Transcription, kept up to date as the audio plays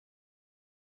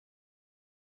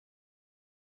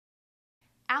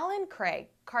Alan Craig,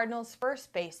 Cardinals'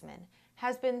 first baseman,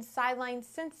 has been sidelined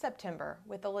since September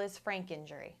with a Lisfranc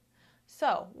injury.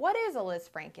 So, what is a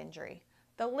Lisfranc injury?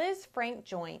 The Lisfranc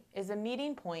joint is a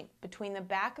meeting point between the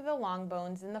back of the long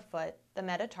bones in the foot, the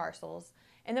metatarsals,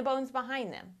 and the bones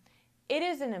behind them. It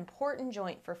is an important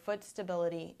joint for foot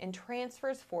stability and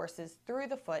transfers forces through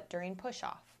the foot during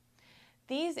push-off.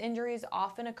 These injuries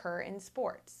often occur in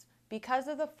sports because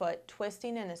of the foot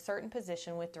twisting in a certain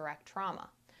position with direct trauma.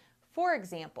 For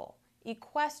example,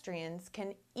 equestrians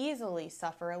can easily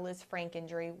suffer a Lisfranc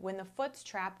injury when the foot's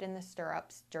trapped in the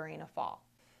stirrups during a fall.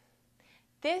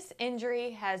 This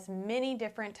injury has many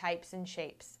different types and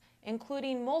shapes,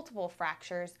 including multiple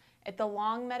fractures at the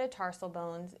long metatarsal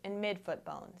bones and midfoot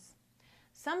bones.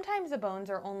 Sometimes the bones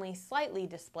are only slightly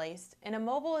displaced and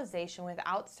immobilization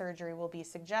without surgery will be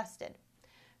suggested.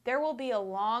 There will be a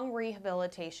long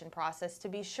rehabilitation process to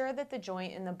be sure that the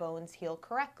joint and the bones heal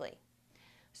correctly.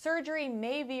 Surgery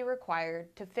may be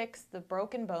required to fix the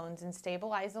broken bones and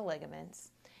stabilize the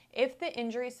ligaments. If the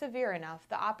injury is severe enough,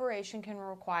 the operation can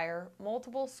require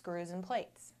multiple screws and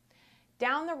plates.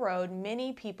 Down the road,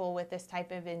 many people with this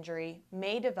type of injury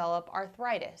may develop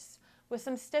arthritis with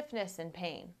some stiffness and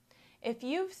pain. If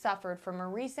you've suffered from a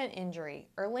recent injury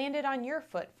or landed on your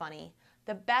foot funny,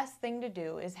 the best thing to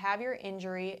do is have your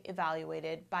injury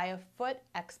evaluated by a foot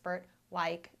expert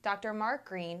like Dr. Mark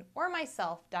Green or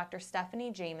myself, Dr.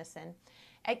 Stephanie Jameson,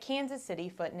 at Kansas City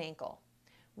Foot and Ankle.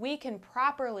 We can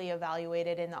properly evaluate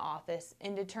it in the office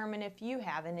and determine if you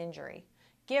have an injury.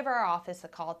 Give our office a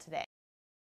call today.